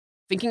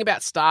thinking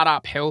about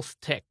startup health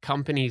tech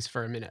companies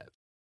for a minute.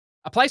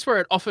 A place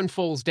where it often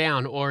falls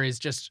down or is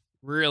just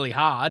really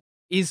hard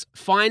is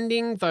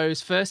finding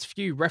those first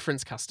few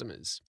reference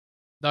customers,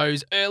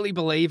 those early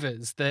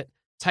believers that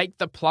take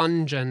the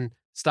plunge and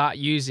start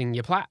using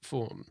your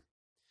platform.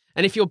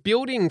 And if you're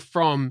building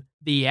from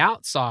the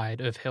outside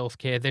of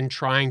healthcare, then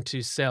trying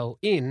to sell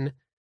in,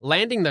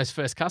 landing those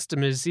first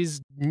customers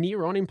is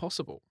near on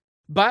impossible.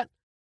 But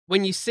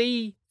when you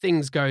see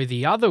things go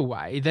the other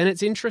way, then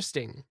it's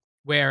interesting,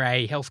 where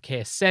a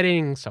healthcare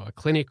setting, so a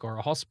clinic or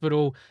a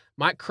hospital,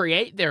 might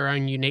create their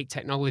own unique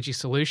technology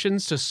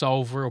solutions to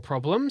solve real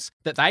problems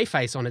that they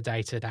face on a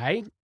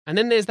day-to-day. And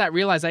then there's that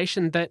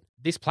realization that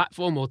this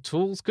platform or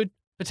tools could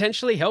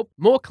potentially help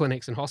more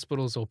clinics and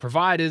hospitals or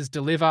providers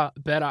deliver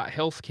better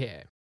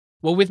healthcare.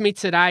 Well, with me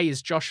today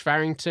is Josh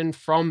Farrington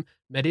from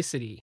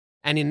Medicity.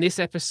 And in this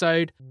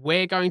episode,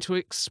 we're going to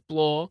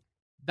explore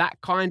that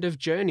kind of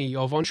journey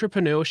of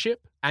entrepreneurship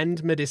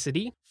and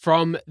Medicity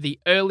from the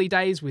early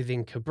days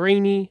within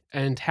Cabrini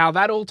and how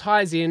that all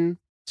ties in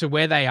to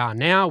where they are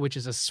now, which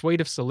is a suite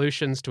of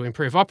solutions to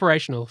improve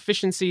operational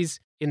efficiencies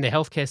in the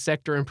healthcare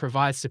sector and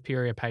provide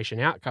superior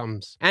patient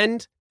outcomes.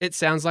 And it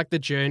sounds like the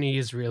journey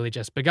has really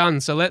just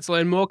begun. So let's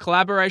learn more.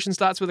 Collaboration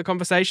starts with a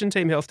conversation.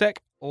 Team Health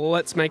Tech,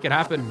 let's make it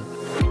happen.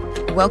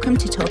 Welcome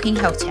to Talking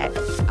Health Tech,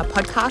 a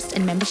podcast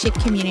and membership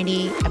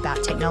community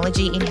about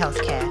technology in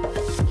healthcare.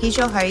 Here's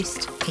your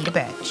host, Peter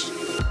Birch.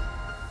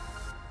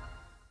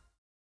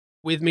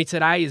 With me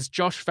today is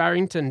Josh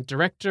Farrington,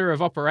 Director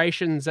of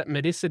Operations at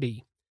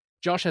Medicity.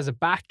 Josh has a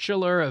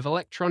Bachelor of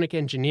Electronic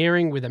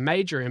Engineering with a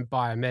major in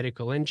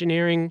Biomedical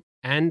Engineering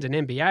and an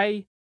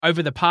MBA.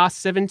 Over the past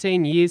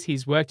 17 years,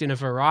 he's worked in a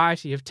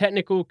variety of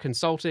technical,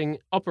 consulting,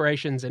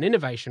 operations and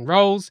innovation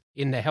roles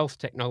in the health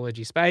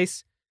technology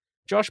space.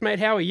 Josh, mate,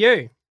 how are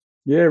you?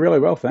 Yeah, really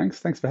well, thanks.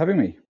 Thanks for having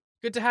me.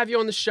 Good to have you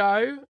on the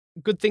show.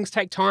 Good things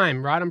take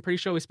time, right? I'm pretty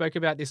sure we spoke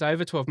about this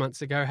over 12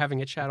 months ago,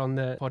 having a chat on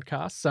the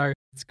podcast. So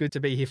it's good to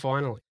be here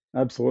finally.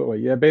 Absolutely.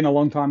 Yeah, been a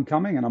long time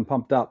coming and I'm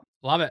pumped up.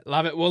 Love it.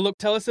 Love it. Well, look,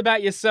 tell us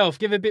about yourself.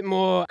 Give a bit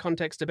more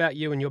context about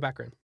you and your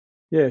background.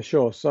 Yeah,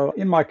 sure. So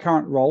in my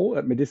current role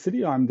at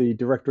Medicity, I'm the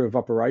Director of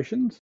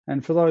Operations.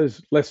 And for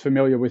those less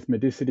familiar with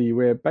Medicity,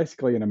 we're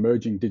basically an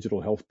emerging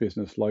digital health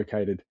business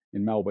located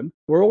in Melbourne.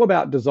 We're all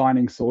about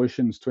designing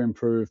solutions to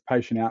improve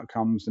patient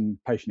outcomes and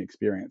patient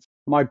experience.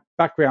 My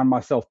background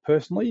myself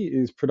personally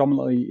is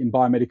predominantly in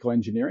biomedical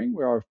engineering,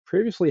 where I've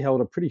previously held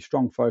a pretty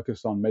strong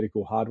focus on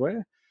medical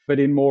hardware.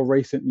 But in more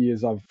recent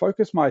years, I've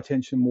focused my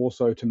attention more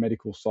so to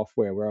medical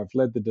software, where I've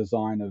led the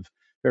design of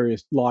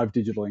various live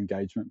digital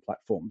engagement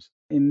platforms.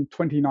 In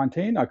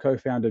 2019, I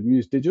co-founded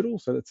Muse Digital,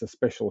 so that's a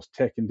specialist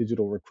tech and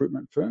digital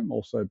recruitment firm,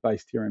 also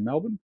based here in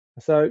Melbourne.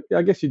 So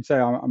I guess you'd say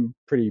I'm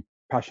pretty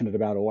passionate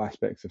about all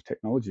aspects of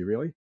technology,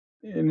 really.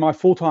 In my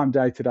full-time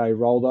day-to-day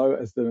role, though,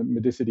 as the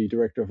Medicity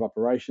Director of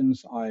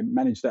Operations, I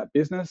manage that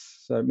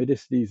business. So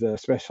Medicity is a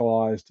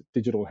specialised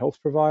digital health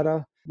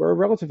provider. We're a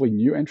relatively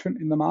new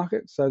entrant in the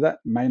market, so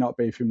that may not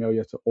be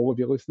familiar to all of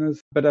your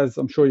listeners. But as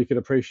I'm sure you could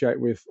appreciate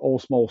with all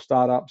small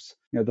startups,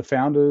 the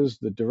founders,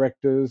 the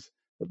directors,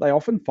 that they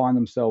often find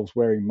themselves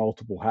wearing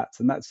multiple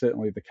hats, and that's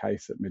certainly the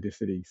case at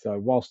Medicity. So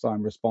whilst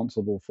I'm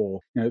responsible for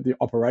the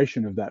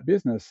operation of that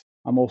business,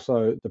 I'm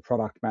also the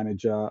product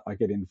manager. I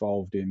get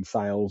involved in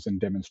sales and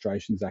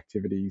demonstrations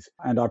activities,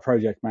 and I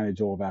project manage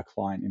all of our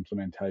client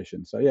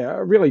implementation. So yeah,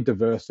 a really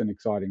diverse and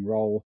exciting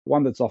role,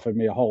 one that's offered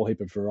me a whole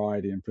heap of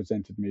variety and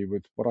presented me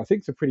with what I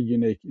think is a pretty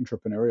unique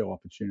entrepreneurial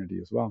opportunity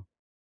as well.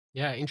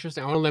 Yeah,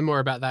 interesting. I want to learn more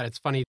about that. It's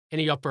funny,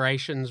 any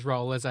operations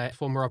role, as a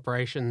former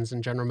operations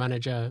and general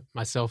manager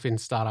myself in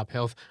startup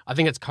health, I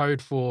think it's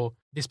code for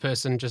this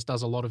person just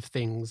does a lot of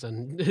things.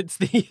 And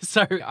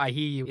so I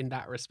hear you in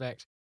that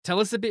respect.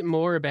 Tell us a bit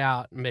more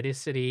about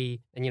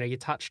Medicity. And, you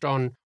touched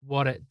on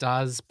what it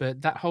does,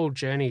 but that whole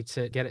journey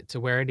to get it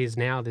to where it is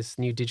now, this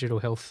new digital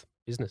health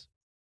business.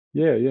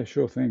 Yeah,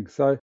 sure thing.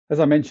 So as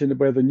I mentioned,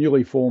 we're the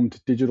newly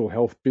formed digital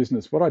health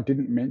business. What I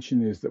didn't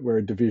mention is that we're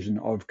a division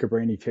of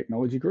Cabrini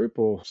Technology Group,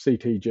 or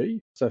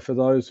CTG. So for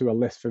those who are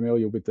less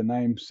familiar with the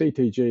name,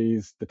 CTG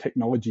is the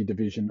technology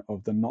division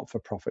of the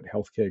not-for-profit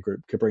healthcare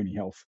group, Cabrini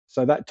Health.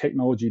 So that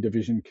technology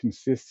division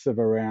consists of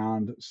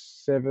around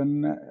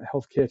 7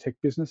 healthcare tech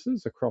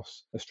businesses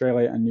across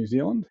Australia and New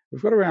Zealand.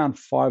 We've got around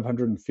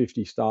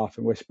 550 staff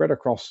and we're spread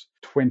across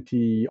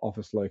 20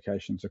 office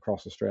locations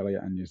across Australia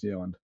and New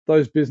Zealand.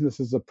 Those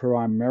businesses are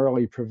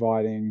primarily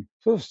providing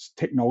sort of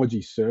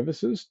technology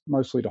services,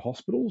 mostly to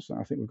hospitals.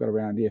 I think we've got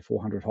around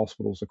 400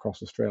 hospitals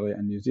across Australia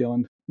and New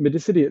Zealand.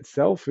 Medicity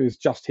itself is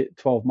just hit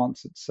 12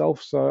 months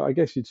itself. So I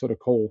guess you'd sort of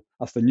call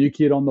us the new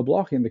kid on the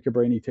block in the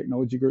Cabrini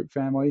Technology Group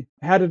family.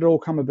 How did it all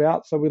come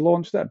about? So we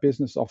launched that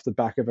business off the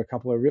back of a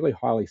couple of really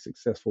highly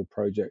successful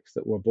projects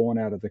that were born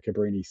out of the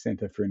Cabrini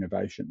Centre for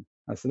Innovation.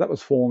 So that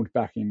was formed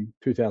back in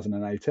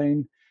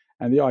 2018.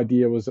 And the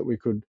idea was that we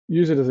could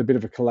use it as a bit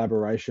of a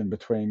collaboration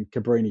between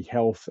Cabrini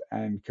Health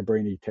and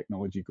Cabrini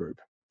Technology Group.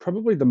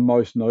 Probably the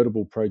most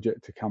notable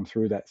project to come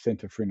through that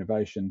Centre for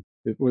Innovation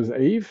It was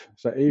Eve.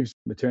 So Eve's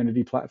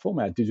maternity platform,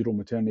 our digital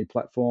maternity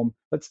platform,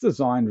 that's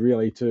designed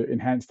really to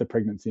enhance the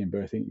pregnancy and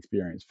birthing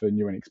experience for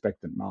new and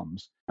expectant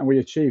mums. And we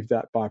achieved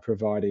that by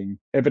providing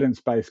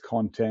evidence-based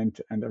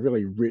content and a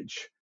really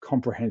rich,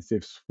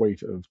 comprehensive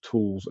suite of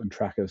tools and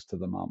trackers to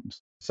the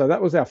mums. So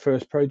that was our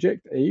first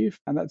project, Eve,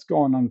 and that's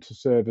gone on to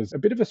serve as a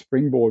bit of a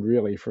springboard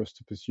really for us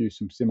to pursue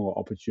some similar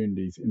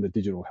opportunities in the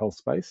digital health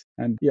space.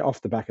 And yeah,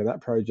 off the back of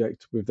that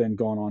project, we've then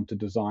gone on to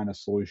design a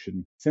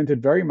solution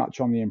centered very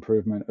much on the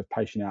improvement of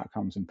patient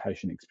outcomes and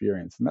patient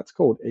experience. And that's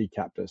called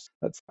eCaptus.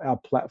 That's our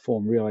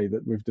platform really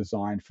that we've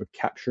designed for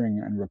capturing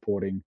and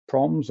reporting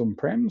PROMs and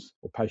PREMs,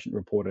 or patient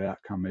reported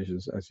outcome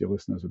measures, as your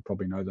listeners would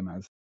probably know them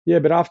as. Yeah,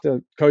 but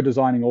after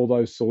co-designing all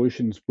those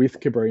solutions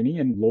with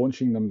Cabrini and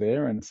launching them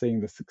there and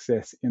seeing the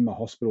success in the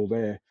hospital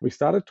there, we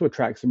started to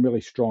attract some really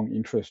strong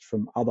interest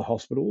from other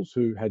hospitals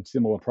who had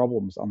similar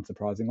problems,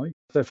 unsurprisingly.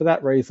 So for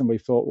that reason, we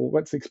thought, well,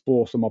 let's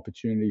explore some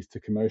opportunities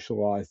to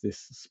commercialize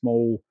this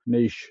small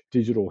niche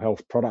digital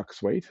health product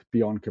suite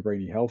beyond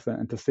Cabrini Health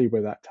and to see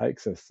where that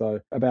takes us. So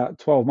about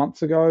 12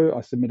 months ago,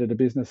 I submitted a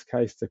business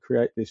case to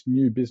create this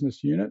new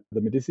business unit, the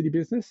Medicity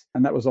business,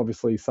 and that was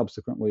obviously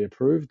subsequently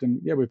approved.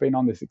 And yeah, we've been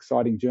on this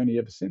exciting journey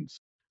ever since.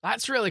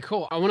 That's really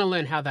cool. I want to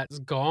learn how that's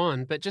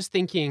gone, but just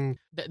thinking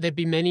that there'd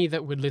be many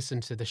that would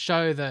listen to the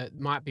show that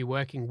might be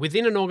working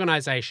within an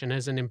organization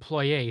as an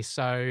employee.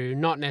 So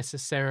not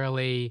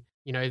necessarily,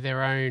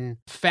 their own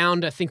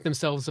founder, think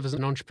themselves as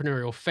an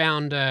entrepreneurial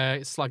founder,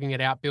 slugging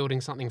it out, building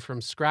something from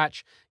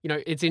scratch.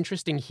 It's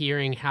interesting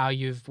hearing how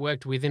you've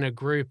worked within a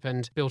group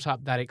and built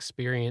up that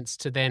experience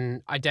to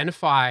then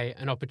identify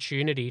an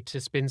opportunity to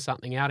spin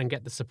something out and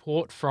get the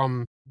support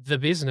from the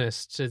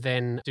business to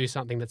then do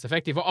something that's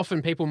effective.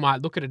 Often people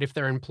might look at it if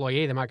they're an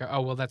employee, they might go,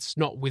 oh, well, that's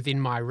not within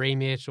my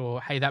remit,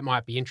 or, hey, that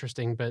might be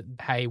interesting, but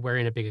hey, we're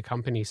in a bigger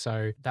company,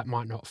 so that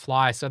might not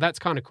fly. So that's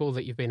kind of cool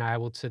that you've been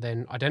able to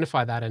then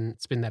identify that and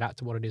spin that out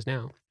to what it is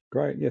now.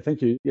 Great. Yeah,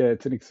 thank you. Yeah,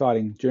 it's an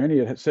exciting journey.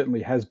 It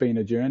certainly has been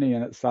a journey,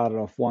 and it started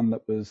off one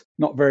that was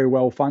not very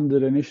well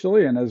funded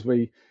initially. And as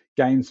we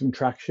gained some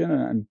traction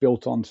and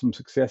built on some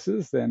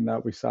successes, then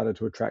we started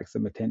to attract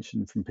some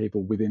attention from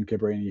people within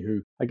Cabrini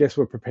who I guess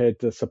were prepared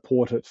to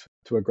support it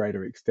to a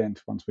greater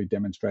extent once we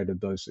demonstrated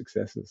those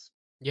successes.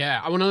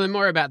 Yeah, I want to learn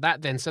more about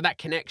that then. So that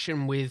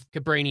connection with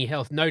Cabrini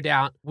Health no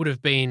doubt would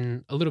have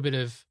been a little bit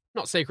of,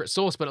 not secret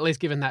sauce, but at least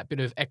given that bit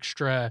of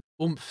extra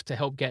oomph to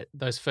help get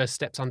those first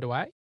steps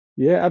underway.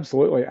 Yeah,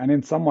 absolutely. And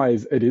in some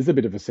ways, it is a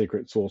bit of a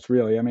secret sauce,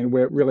 really. I mean,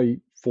 we're really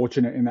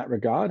fortunate in that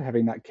regard,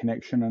 having that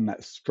connection and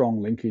that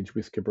strong linkage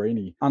with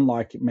Cabrini.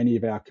 Unlike many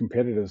of our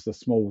competitors, the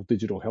small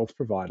digital health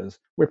providers,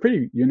 we're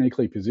pretty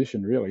uniquely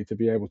positioned, really, to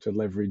be able to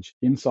leverage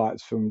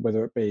insights from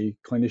whether it be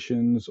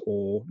clinicians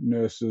or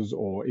nurses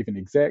or even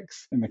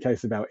execs. In the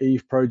case of our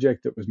Eve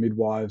project, it was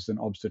midwives and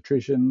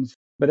obstetricians.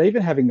 But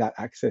even having that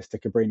access to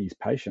Cabrini's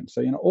patients.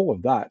 So, all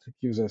of that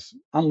gives us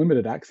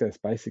unlimited access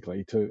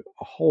basically to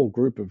a whole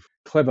group of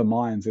clever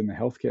minds in the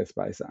healthcare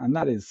space. And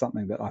that is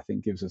something that I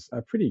think gives us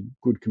a pretty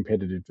good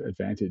competitive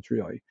advantage,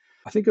 really.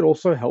 I think it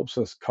also helps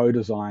us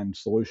co-design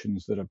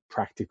solutions that are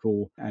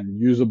practical and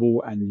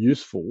usable and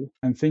useful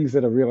and things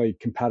that are really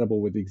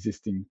compatible with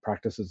existing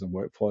practices and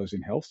workflows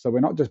in health. So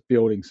we're not just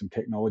building some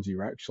technology,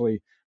 we're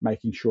actually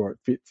making sure it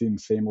fits in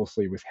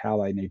seamlessly with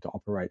how they need to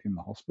operate in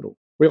the hospital.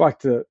 We like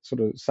to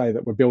sort of say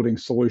that we're building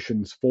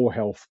solutions for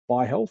health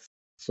by health,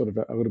 sort of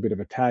a little bit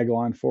of a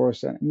tagline for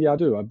us. And yeah, I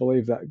do. I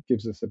believe that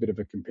gives us a bit of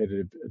a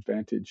competitive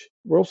advantage.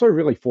 We're also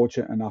really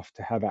fortunate enough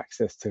to have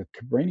access to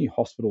Cabrini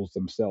hospitals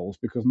themselves,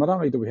 because not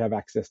only do we have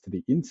access to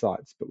the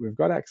insights, but we've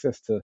got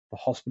access to the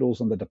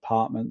hospitals and the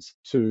departments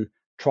to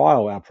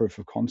trial our proof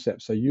of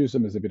concept. So use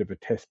them as a bit of a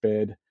test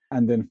bed.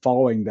 And then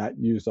following that,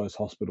 use those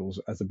hospitals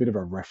as a bit of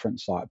a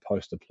reference site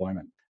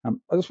post-deployment. I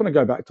just want to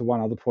go back to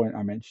one other point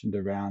I mentioned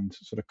around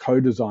sort of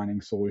co-designing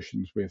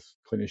solutions with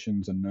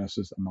clinicians and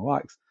nurses and the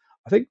likes.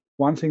 I think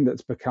one thing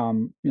that's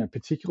become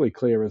particularly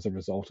clear as a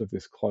result of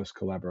this close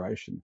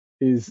collaboration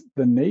is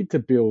the need to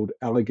build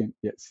elegant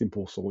yet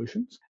simple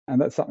solutions.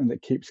 And that's something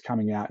that keeps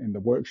coming out in the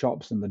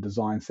workshops and the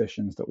design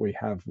sessions that we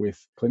have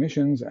with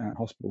clinicians and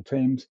hospital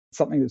teams.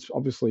 Something that's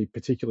obviously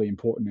particularly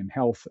important in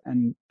health.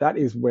 And that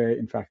is where,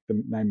 in fact,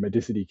 the name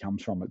Medicity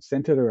comes from. It's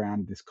centered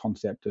around this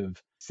concept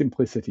of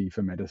simplicity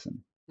for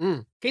medicine.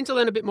 Keen to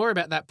learn a bit more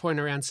about that point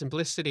around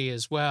simplicity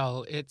as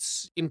well.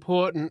 It's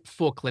important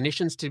for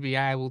clinicians to be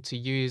able to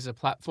use a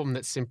platform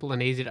that's simple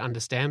and easy to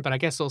understand, but I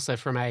guess also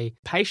from a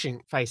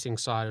patient-facing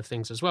side of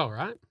things as well,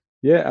 right?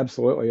 Yeah,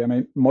 absolutely. I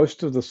mean,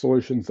 most of the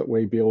solutions that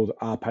we build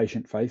are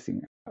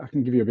patient-facing. I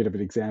can give you a bit of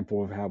an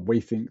example of how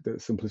we think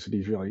that simplicity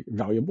is really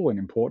valuable and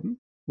important.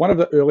 One of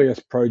the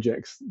earliest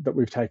projects that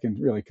we've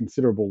taken really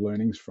considerable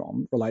learnings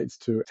from relates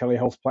to a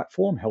telehealth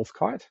platform,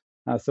 HealthKite.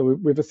 So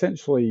we've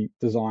essentially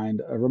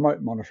designed a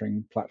remote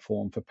monitoring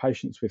platform for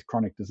patients with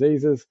chronic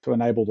diseases to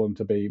enable them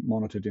to be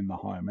monitored in the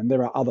home. And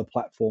there are other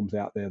platforms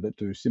out there that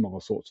do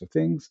similar sorts of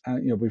things.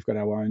 And we've got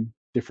our own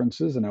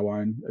differences and our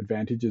own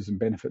advantages and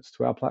benefits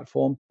to our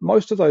platform.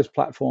 Most of those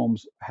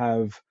platforms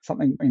have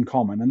something in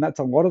common, and that's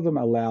a lot of them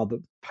allow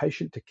the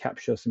patient to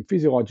capture some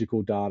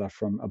physiological data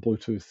from a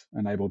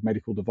Bluetooth-enabled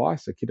medical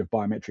device, a kit of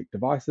biometric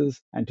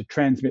devices, and to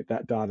transmit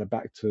that data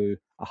back to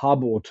a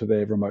hub or to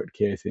their remote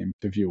care team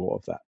to view all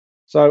of that.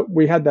 So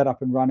we had that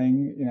up and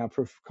running in our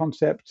proof of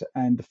concept,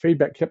 and the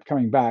feedback kept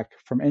coming back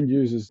from end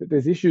users that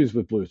there's issues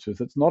with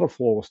Bluetooth. It's not a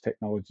flawless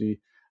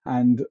technology.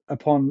 And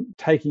upon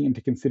taking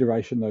into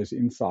consideration those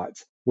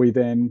insights, we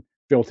then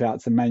built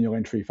out some manual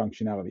entry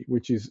functionality,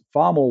 which is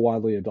far more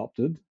widely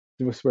adopted.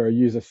 This where a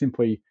user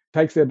simply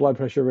takes their blood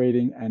pressure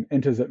reading and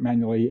enters it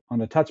manually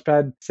on a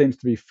touchpad seems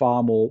to be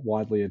far more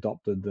widely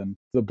adopted than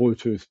the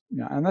Bluetooth.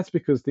 And that's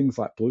because things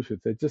like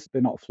Bluetooth,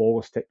 they're not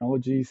flawless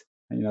technologies.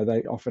 And,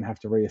 they often have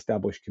to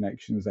re-establish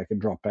connections. They can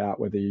drop out,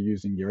 whether you're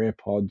using your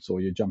AirPods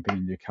or you're jumping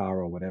in your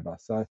car or whatever.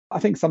 So I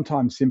think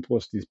sometimes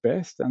simplest is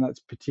best, and that's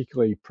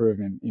particularly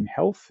proven in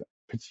health,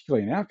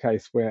 particularly in our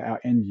case, where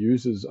our end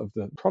users of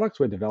the products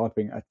we're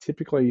developing are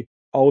typically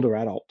older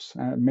adults.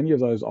 Many of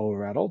those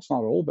older adults,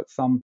 not all, but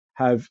some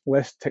have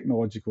less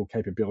technological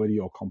capability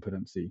or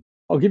competency.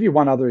 I'll give you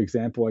one other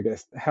example, I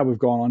guess, how we've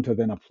gone on to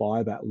then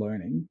apply that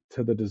learning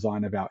to the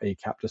design of our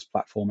eCaptus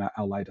platform,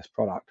 our latest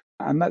product.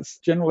 And that's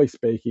generally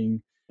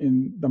speaking,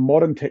 in the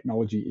modern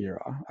technology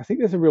era, I think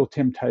there's a real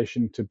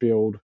temptation to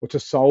build or to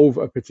solve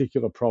a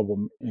particular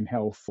problem in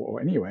health or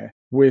anywhere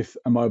with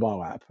a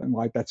mobile app. And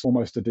that's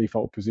almost a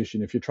default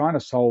position. If you're trying to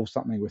solve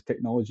something with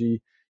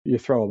technology, you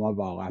throw a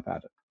mobile app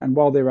at it. And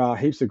while there are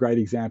heaps of great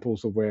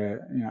examples of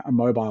where a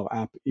mobile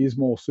app is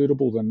more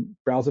suitable than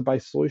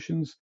browser-based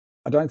solutions,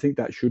 I don't think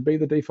that should be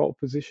the default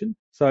position.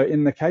 So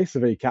in the case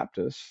of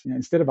eCaptus,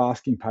 instead of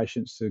asking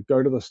patients to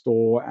go to the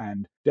store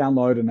and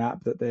download an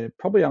app that they're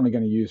probably only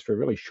going to use for a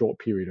really short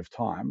period of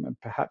time, and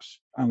perhaps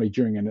only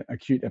during an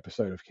acute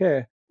episode of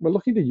care, we're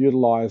looking to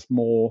utilize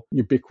more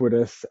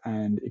ubiquitous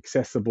and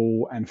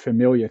accessible and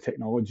familiar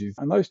technologies.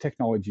 And those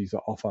technologies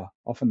are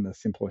often the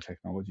simpler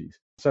technologies.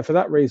 So for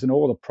that reason,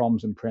 all the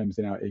proms and prems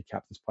in our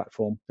eCaptus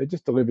platform, they're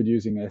just delivered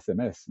using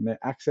SMS, and they're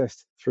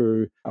accessed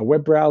through a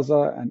web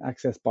browser and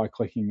accessed by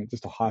clicking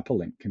just a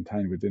hyperlink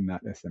contained within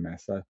that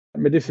SMS. So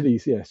Medicity,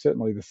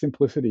 certainly the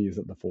simplicity is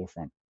at the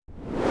forefront.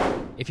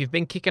 If you've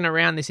been kicking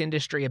around this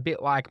industry a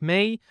bit like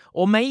me,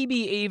 or maybe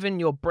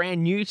even you're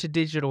brand new to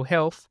digital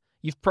health,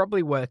 you've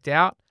probably worked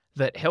out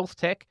that health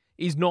tech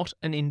is not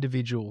an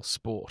individual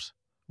sport.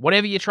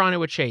 Whatever you're trying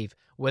to achieve,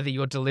 whether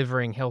you're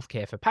delivering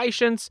healthcare for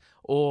patients,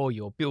 or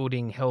you're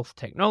building health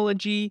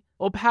technology,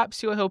 or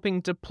perhaps you're helping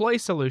deploy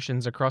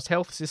solutions across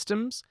health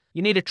systems,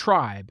 you need a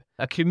tribe,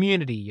 a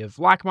community of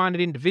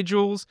like-minded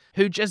individuals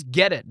who just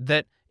get it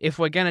that if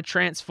we're going to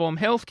transform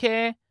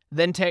healthcare,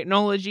 then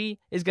technology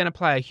is going to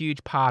play a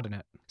huge part in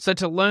it. So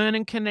to learn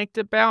and connect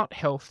about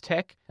health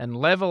tech and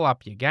level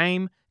up your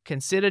game,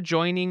 consider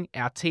joining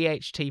our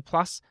THT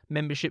Plus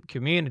membership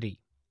community.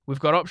 We've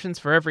got options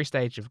for every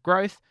stage of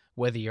growth,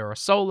 whether you're a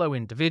solo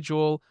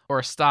individual or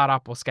a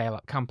startup or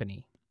scale-up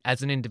company.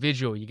 As an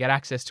individual, you get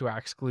access to our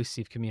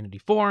exclusive community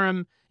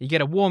forum, you get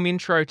a warm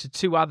intro to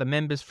 2 other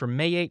members from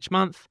me each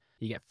month,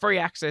 you get free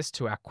access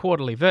to our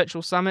quarterly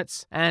virtual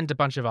summits, and a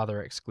bunch of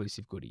other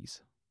exclusive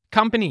goodies.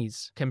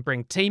 Companies can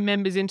bring team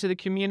members into the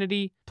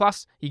community,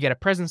 plus you get a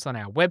presence on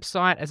our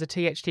website as a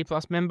THT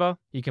Plus member.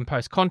 You can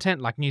post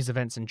content like news,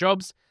 events and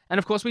jobs. And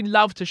of course, we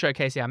love to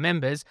showcase our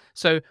members.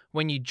 So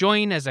when you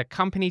join as a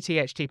company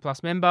THT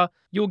Plus member,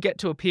 you'll get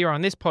to appear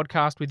on this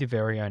podcast with your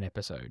very own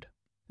episode.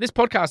 This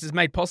podcast is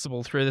made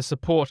possible through the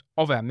support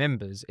of our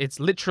members. It's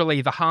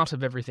literally the heart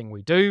of everything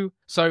we do.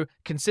 So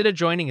consider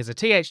joining as a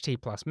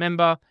THT Plus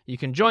member. You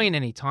can join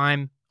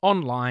anytime.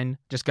 Online,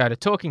 just go to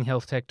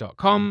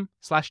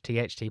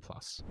talkinghealthtech.com/THT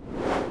Plus.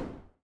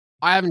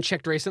 I haven't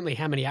checked recently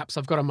how many apps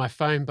I've got on my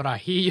phone, but I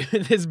hear you.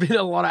 There's been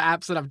a lot of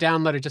apps that I've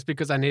downloaded just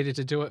because I needed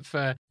to do it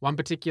for one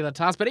particular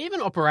task. But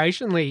even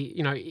operationally,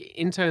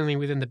 internally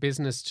within the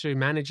business too,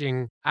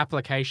 managing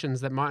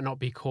applications that might not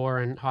be core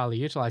and highly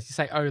utilized. You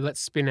say, let's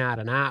spin out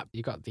an app.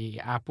 You got the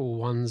Apple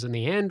ones and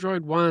the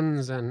Android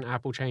ones, and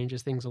Apple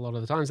changes things a lot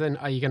of the times. Then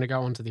are you going to go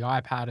onto the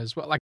iPad as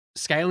well?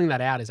 Scaling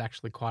that out is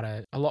actually quite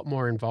a lot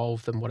more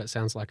involved than what it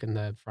sounds like in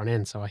the front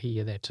end. So I hear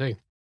you there too.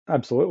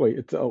 Absolutely.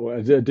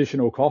 It's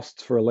additional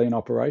costs for a lean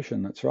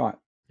operation. That's right.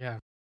 Yeah.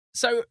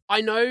 So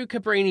I know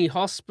Cabrini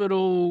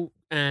Hospital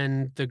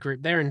and the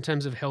group there in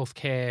terms of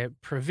healthcare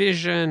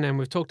provision, and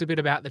we've talked a bit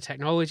about the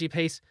technology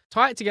piece.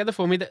 Tie it together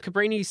for me, that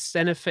Cabrini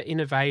Centre for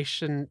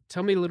Innovation.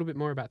 Tell me a little bit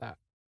more about that.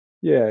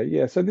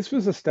 Yeah. So this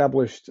was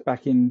established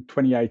back in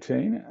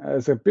 2018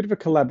 as a bit of a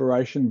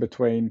collaboration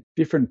between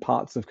different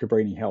parts of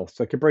Cabrini Health.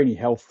 So Cabrini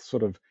Health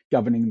sort of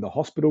governing the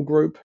hospital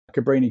group,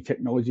 Cabrini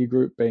Technology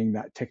Group being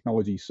that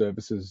technology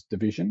services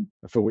division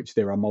for which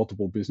there are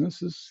multiple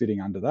businesses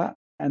sitting under that,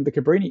 and the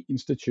Cabrini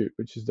Institute,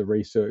 which is the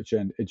research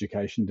and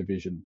education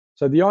division.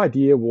 So the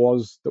idea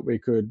was that we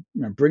could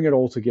bring it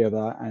all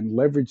together and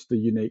leverage the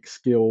unique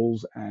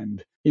skills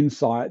and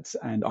insights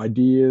and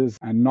ideas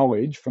and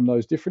knowledge from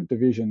those different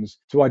divisions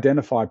to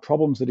identify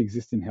problems that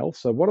exist in health.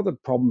 So what are the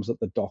problems that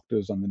the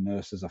doctors and the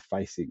nurses are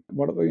facing?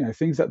 What are the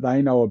things that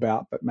they know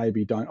about but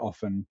maybe don't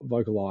often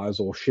vocalize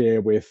or share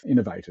with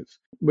innovators?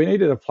 We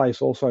needed a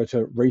place also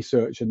to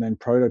research and then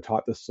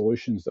prototype the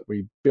solutions that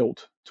we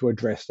built to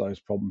address those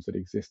problems that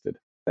existed.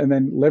 And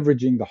then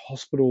leveraging the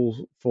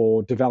hospitals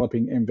for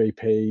developing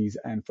MVPs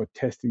and for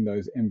testing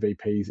those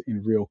MVPs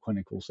in real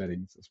clinical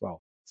settings as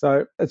well.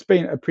 So it's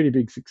been a pretty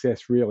big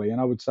success, really. And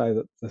I would say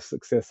that the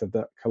success of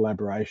that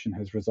collaboration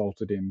has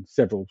resulted in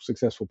several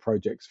successful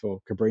projects for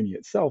Cabrini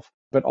itself,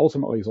 but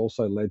ultimately has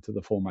also led to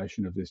the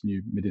formation of this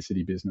new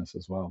Medicity business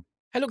as well.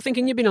 Hey, look,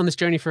 thinking you've been on this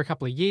journey for a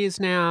couple of years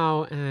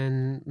now,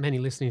 and many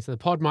listening to the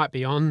pod might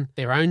be on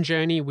their own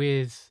journey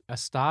with a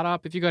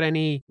startup. Have you got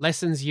any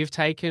lessons you've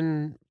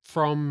taken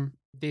from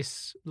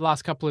this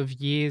last couple of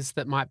years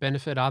that might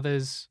benefit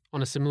others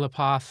on a similar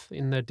path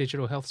in the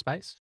digital health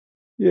space?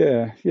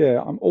 Yeah.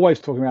 I'm always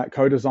talking about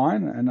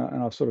co-design, and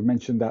I've sort of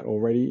mentioned that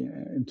already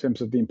in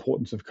terms of the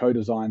importance of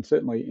co-design,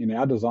 certainly in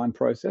our design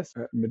process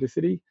at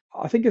Medicity.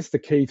 I think it's the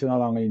key to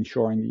not only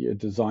ensuring that you're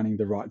designing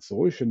the right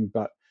solution,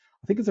 but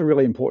I think it's a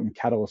really important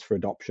catalyst for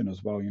adoption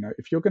as well.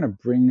 If you're going to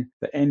bring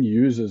the end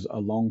users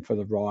along for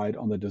the ride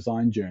on the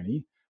design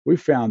journey, we've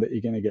found that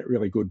you're going to get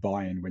really good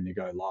buy-in when you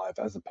go live,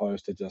 as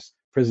opposed to just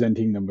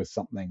presenting them with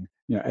something,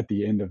 at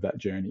the end of that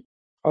journey.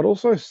 I'd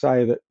also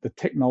say that the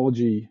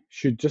technology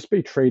should just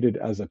be treated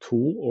as a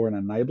tool or an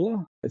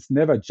enabler. It's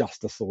never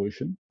just a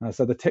solution.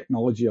 So the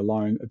technology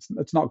alone,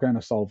 it's not going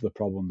to solve the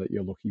problem that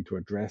you're looking to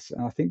address.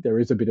 And I think there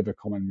is a bit of a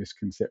common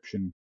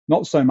misconception,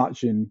 not so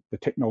much in the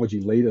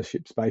technology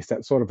leadership space,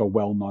 that's sort of a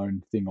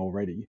well-known thing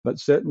already, but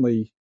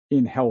certainly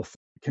in health,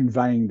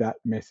 conveying that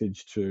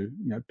message to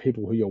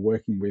people who you're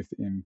working with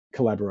in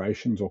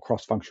collaborations or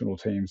cross-functional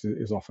teams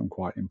is often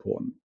quite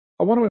important.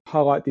 I want to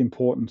highlight the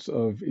importance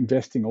of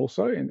investing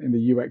also in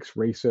the UX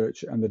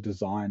research and the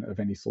design of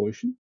any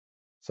solution.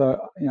 So,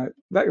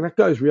 that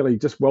goes really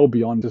just well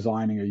beyond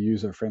designing a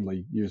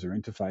user-friendly user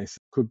interface.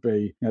 It could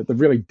be, the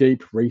really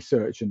deep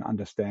research and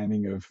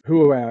understanding of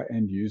who are our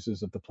end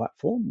users of the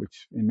platform,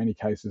 which in many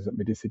cases at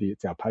Medicity,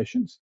 it's our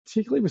patients,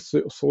 particularly with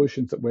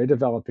solutions that we're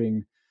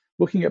developing,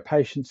 looking at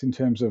patients in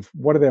terms of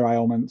what are their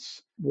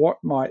ailments, what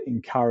might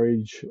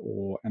encourage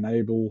or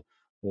enable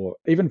or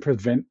even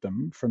prevent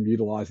them from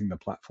utilizing the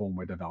platform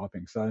we're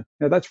developing. So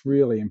that's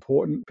really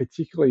important,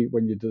 particularly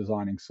when you're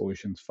designing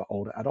solutions for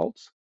older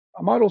adults.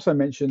 I might also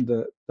mention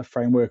the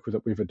framework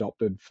that we've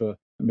adopted for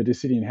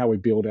Medicity and how we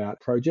build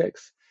out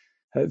projects.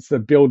 It's the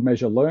build,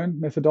 measure, learn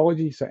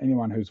methodology. So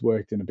anyone who's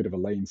worked in a bit of a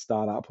lean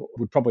startup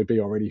would probably be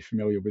already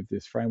familiar with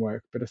this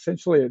framework. But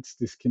essentially, it's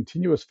this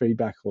continuous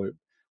feedback loop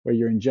where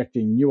you're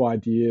injecting new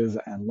ideas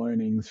and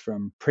learnings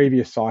from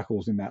previous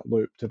cycles in that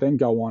loop to then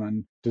go on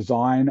and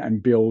design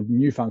and build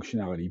new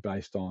functionality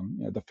based on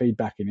the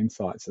feedback and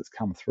insights that's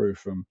come through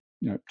from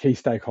key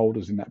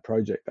stakeholders in that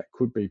project. That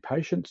could be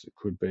patients, it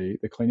could be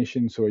the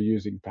clinicians who are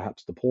using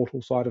perhaps the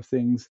portal side of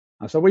things.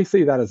 So we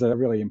see that as a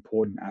really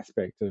important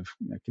aspect of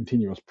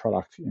continuous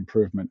product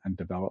improvement and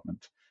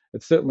development.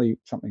 It's certainly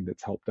something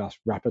that's helped us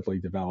rapidly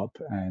develop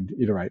and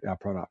iterate our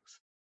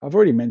products. I've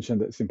already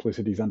mentioned that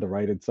simplicity is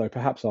underrated, so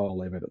perhaps I'll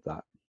leave it at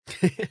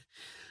that.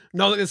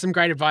 No, look, there's some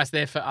great advice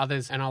there for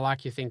others, and I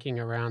like your thinking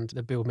around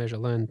the build, measure,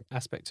 learn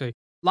aspect too.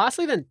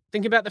 Lastly then,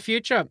 think about the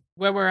future,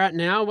 where we're at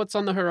now, what's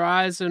on the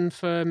horizon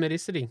for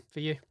Medicity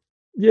for you?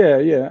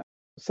 Yeah.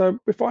 So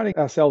we're finding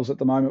ourselves at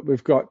the moment,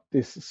 we've got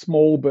this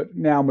small but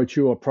now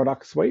mature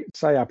product suite.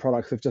 Say our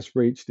products have just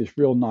reached this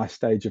real nice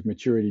stage of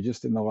maturity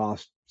just in the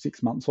last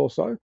 6 months or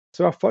so.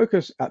 So our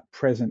focus at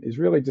present is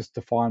really just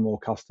to find more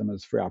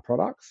customers for our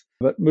products.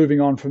 But moving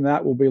on from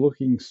that, we'll be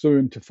looking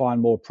soon to find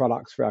more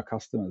products for our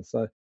customers.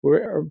 So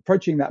we're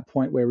approaching that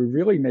point where we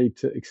really need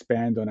to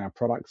expand on our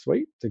product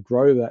suite. To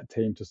grow that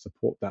team to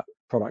support that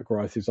product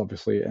growth is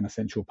obviously an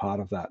essential part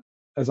of that.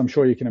 As I'm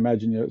sure you can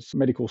imagine,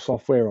 medical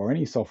software or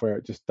any software,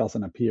 it just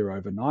doesn't appear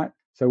overnight.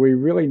 So we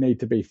really need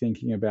to be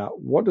thinking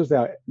about what does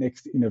our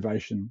next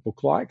innovation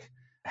look like?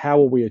 How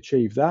will we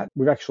achieve that?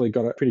 We've actually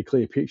got a pretty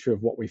clear picture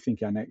of what we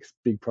think our next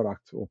big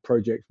product or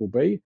project will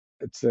be.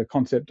 It's a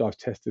concept I've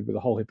tested with a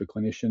whole heap of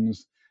clinicians.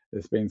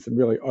 There's been some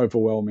really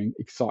overwhelming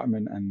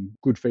excitement and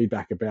good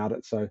feedback about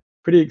it. So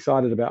pretty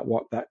excited about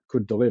what that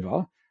could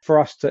deliver. For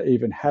us to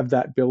even have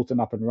that built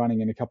and up and running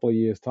in a couple of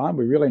years' time,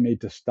 we really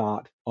need to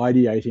start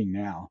ideating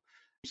now.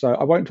 So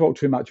I won't talk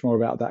too much more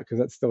about that because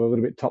that's still a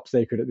little bit top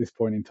secret at this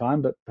point in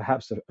time, but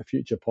perhaps a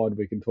future pod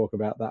we can talk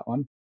about that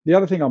one. The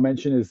other thing I'll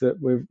mention is that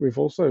we've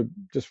also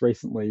just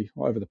recently,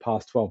 over the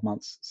past 12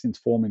 months since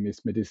forming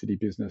this Medicity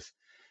business,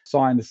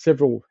 signed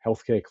several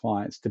healthcare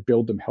clients to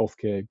build them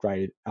healthcare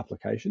grade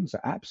applications, so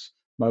apps,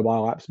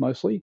 mobile apps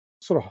mostly.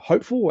 Sort of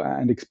hopeful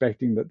and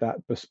expecting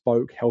that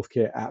bespoke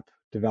healthcare app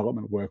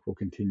development work will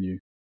continue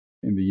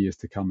in the years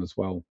to come as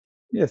well.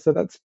 Yeah, so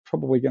that's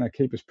probably going to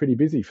keep us pretty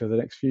busy for the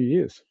next few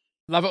years.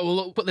 Love it.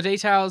 We'll put the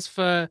details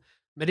for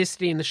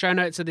Medicity in the show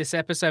notes of this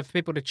episode for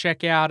people to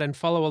check out and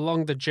follow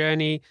along the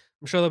journey.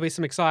 I'm sure there'll be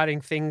some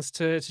exciting things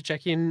to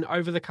check in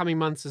over the coming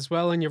months as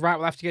well. And you're right,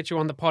 we'll have to get you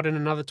on the pod in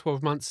another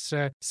 12 months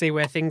to see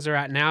where things are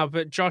at now.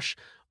 But Josh,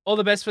 all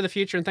the best for the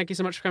future, and thank you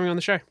so much for coming on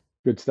the show.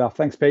 Good stuff.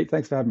 Thanks, Pete.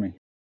 Thanks for having me.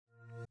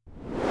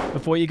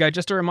 Before you go,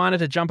 just a reminder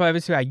to jump over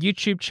to our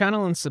YouTube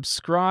channel and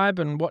subscribe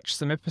and watch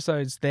some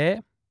episodes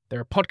there. There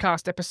are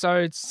podcast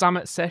episodes,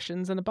 summit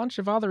sessions, and a bunch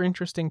of other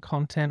interesting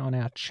content on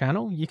our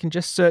channel. You can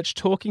just search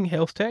Talking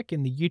Health Tech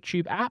in the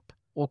YouTube app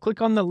or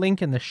click on the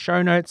link in the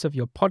show notes of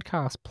your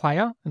podcast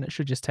player, and it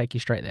should just take you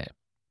straight there.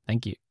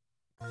 Thank you.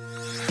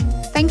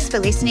 Thanks for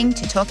listening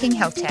to Talking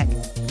Health Tech.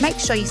 Make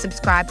sure you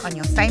subscribe on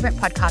your favourite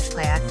podcast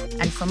player,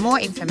 and for more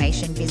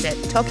information, visit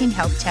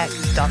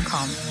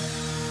talkinghealthtech.com.